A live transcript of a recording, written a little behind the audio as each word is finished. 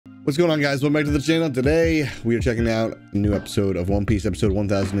What's going on, guys? Welcome back to the channel. Today we are checking out a new episode of One Piece, episode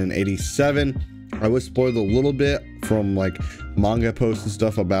 1087. I was spoiled a little bit from like manga posts and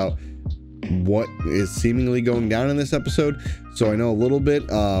stuff about what is seemingly going down in this episode, so I know a little bit,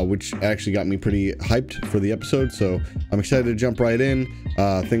 which actually got me pretty hyped for the episode. So I'm excited to jump right in.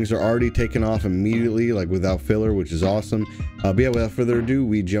 Things are already taking off immediately, like without filler, which is awesome. But yeah, without further ado,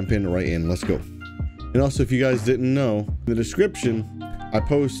 we jump in right in. Let's go. And also, if you guys didn't know, in the description I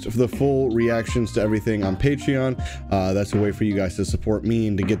post the full reactions to everything on Patreon. That's a way for you guys to support me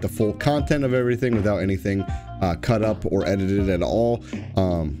and to get the full content of everything without anything cut up or edited at all.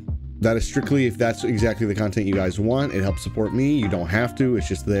 That is strictly if that's exactly the content you guys want. It helps support me. You don't have to. It's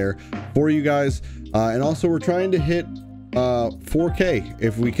just there for you guys. And also, we're trying to hit 4K.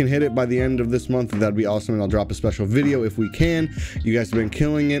 If we can hit it by the end of this month, that'd be awesome, and I'll drop a special video if we can. You guys have been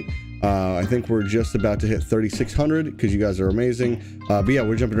killing it. I think we're just about to hit 3,600 because you guys are amazing. But yeah,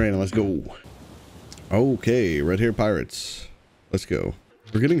 we're jumping right in. Let's go. Okay, red hair pirates. Let's go.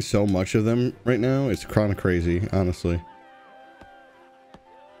 We're getting so much of them right now. It's kind of crazy, honestly.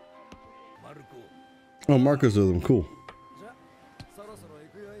 Oh, Marco's with them. Cool.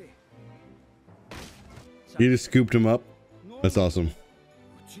 He just scooped him up. That's awesome.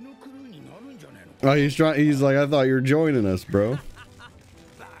 Oh, he's trying. He's like, I thought you were joining us, bro.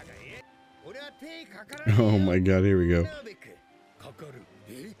 Oh my god, here we go.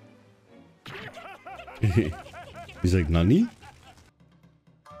 He's like, Nani?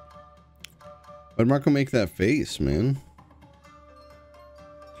 Why'd Marco make that face, man?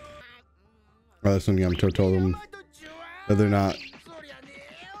 Oh, that's when Yamato told him that they're not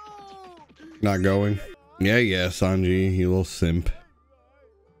going. Yeah, Sanji, you little simp.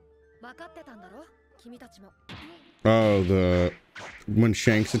 Oh, when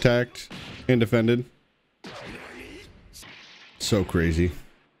Shanks attacked and defended. So crazy.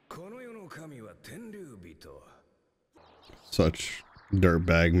 Such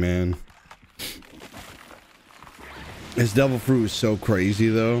dirtbag, man. His devil fruit is so crazy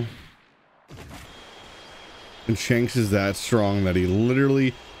though. And Shanks is that strong that he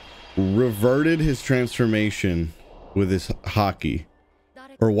literally reverted his transformation with his haki.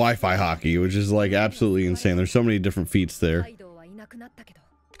 Or Wi-Fi haki, which is like absolutely insane. There's so many different feats there.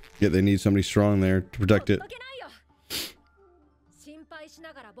 Yet they need somebody strong there to protect it.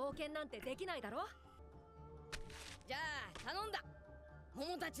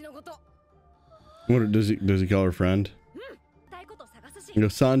 What does he call her friend? You know,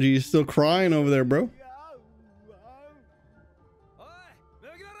 Sanji is still crying over there, bro.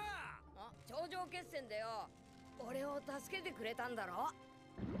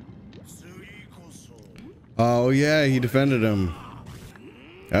 Oh yeah, he defended him.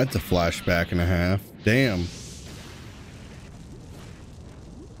 That's a flashback and a half. Damn.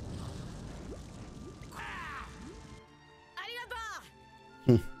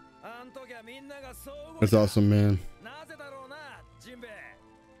 That's awesome, man.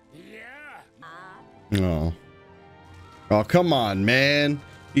 Oh. Oh, come on, man.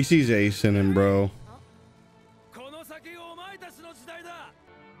 He sees Ace in him, bro.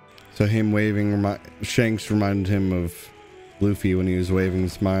 So him waving, Shanks reminded him of Luffy when he was waving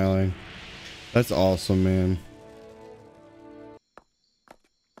and smiling. That's awesome, man.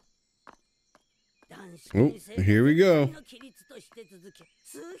 Oh, here we go.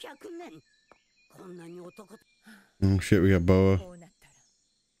 Oh shit, we got BOA.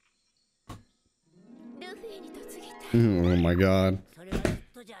 Oh my god.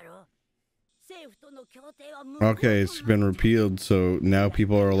 Okay, it's been repealed, so now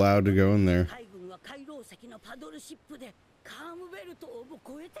people are allowed to go in there.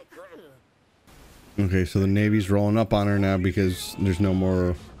 Okay, so the Navy's rolling up on her now because there's no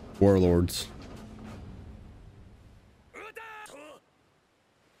more warlords.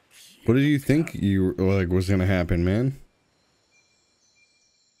 What did you think was gonna happen, man?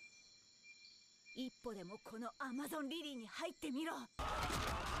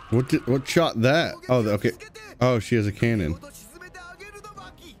 What shot that? Oh, okay. Oh, she has a cannon.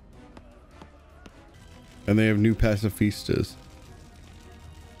 And they have new pacifistas.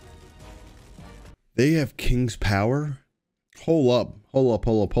 They have King's power? Hold up.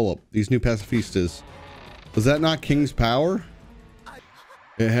 These new pacifistas. Was that not King's power?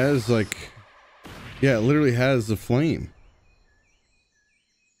 It has like, yeah, it literally has the flame.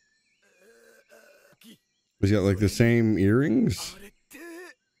 Was got like the same earrings?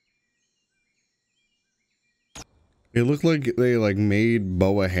 It looked like they like made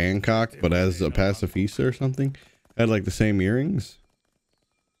BOA HANCOCK, but as a pacifista or something. Had like the same earrings.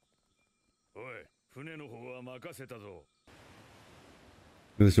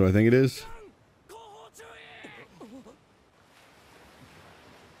 This is what I think it is.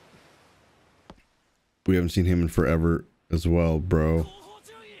 We haven't seen him in forever as well, bro.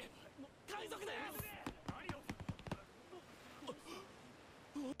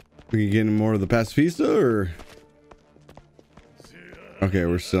 We can get more of the pacifista, or? Okay,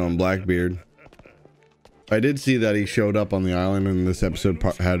 we're still on Blackbeard. I did see that he showed up on the island, and this episode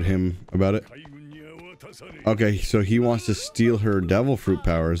had him about it. Okay, so he wants to steal her devil fruit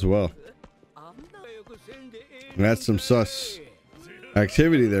power as well. That's some sus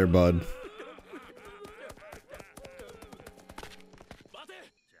activity there, bud.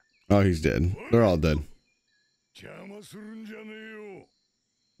 Oh, he's dead. They're all dead.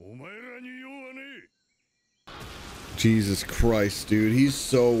 Jesus Christ, dude. He's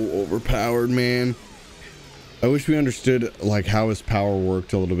so overpowered, man. I wish we understood like how his power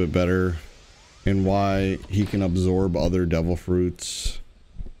worked a little bit better and why he can absorb other devil fruits.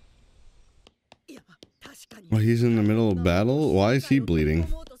 Well, he's in the middle of battle. Why is he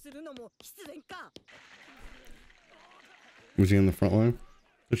bleeding? Was he in the front line?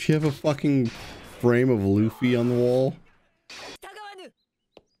 Does she have a fucking frame of Luffy on the wall?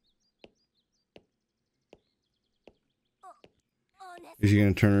 Is she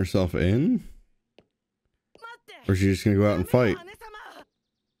gonna turn herself in? Or is she just gonna go out and fight?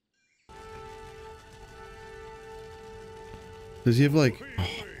 Does he have like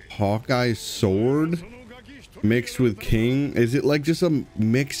Hawkeye's sword mixed with King? Is it like just a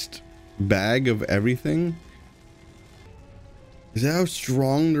mixed bag of everything? Is that how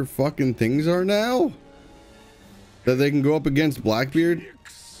strong their fucking things are now? That they can go up against Blackbeard?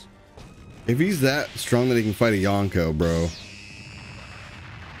 If he's that strong that he can fight a Yonko, bro.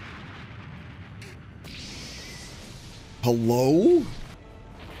 Hello?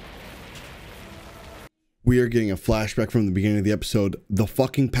 We are getting a flashback from the beginning of the episode. The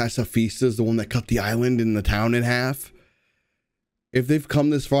fucking pacifista is the one that cut the island and the town in half. If they've come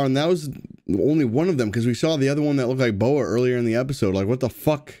this far, and that was only one of them, because we saw the other one that looked like BOA earlier in the episode. Like, what the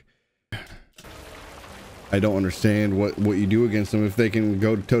fuck? I don't understand what you do against them if they can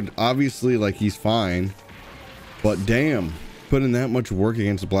go to obviously, like, he's fine. But damn, putting that much work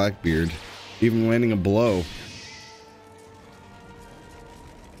against Blackbeard, even landing a blow.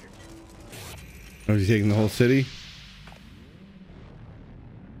 Oh, is he taking the whole city?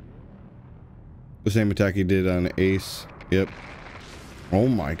 The same attack he did on Ace. Yep. Oh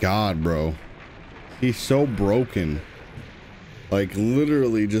my god, bro. He's so broken. Like,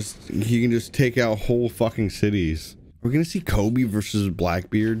 literally just, he can just take out whole fucking cities. We're gonna see Kobe versus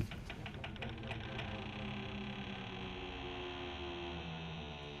Blackbeard.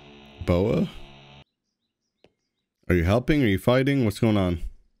 BOA? Are you helping? Are you fighting? What's going on?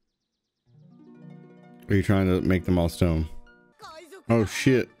 Are you trying to make them all stone? Oh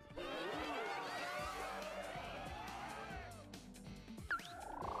shit.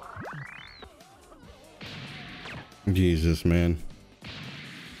 Jesus, man.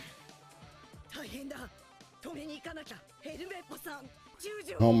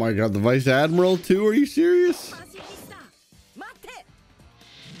 Oh my god, the Vice Admiral too? Are you serious?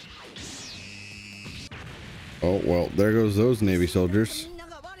 Oh, well, there goes those Navy soldiers.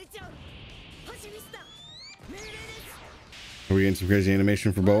 Are we getting some crazy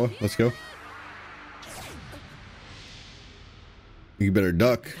animation for BOA? Let's go. You better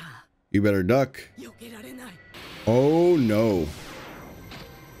duck. You better duck. Oh no.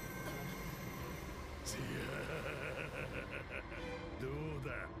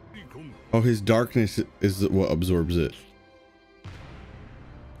 Oh, his darkness is what absorbs it.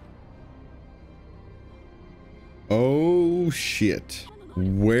 Oh shit.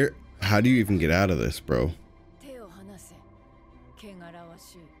 Where? How do you even get out of this, bro?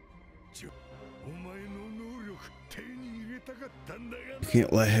 You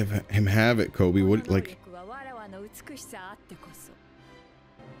can't let him have it, Kobe. What, like?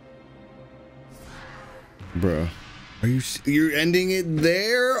 Bruh. Are you're ending it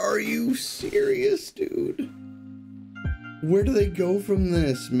there? Are you serious, dude? Where do they go from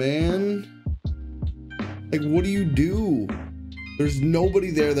this, man? Like, what do you do? There's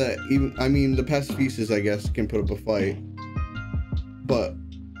nobody there that even, I mean, the pacifistas, I guess, can put up a fight. But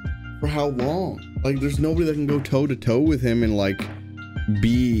for how long? Like, there's nobody that can go toe to toe with him and like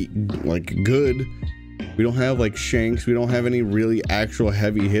be like good. We don't have like Shanks. We don't have any really actual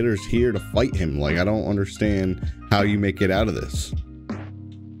heavy hitters here to fight him. Like, I don't understand how you make it out of this.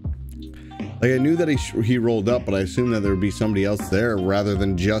 Like, I knew that he rolled up, but I assumed that there would be somebody else there rather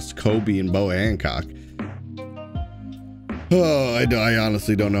than just Kobe and BOA Hancock. Oh, I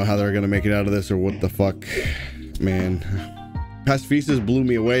honestly don't know how they're gonna make it out of this or what the fuck, man. Pacifistas blew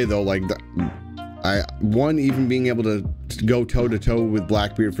me away though. Like even being able to go toe to toe with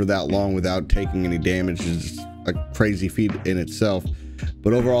Blackbeard for that long without taking any damage is a crazy feat in itself.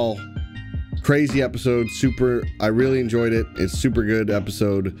 But overall, crazy episode. I really enjoyed it. It's super good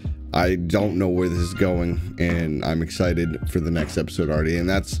episode. I don't know where this is going, and I'm excited for the next episode already. And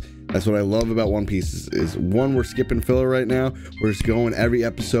that's what I love about One Piece is one, we're skipping filler right now. We're just going every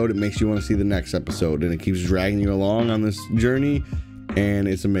episode. It makes you want to see the next episode, and it keeps dragging you along on this journey, and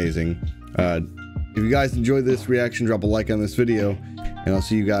it's amazing. If you guys enjoyed this reaction, drop a like on this video, and I'll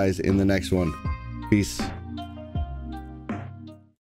see you guys in the next one. Peace.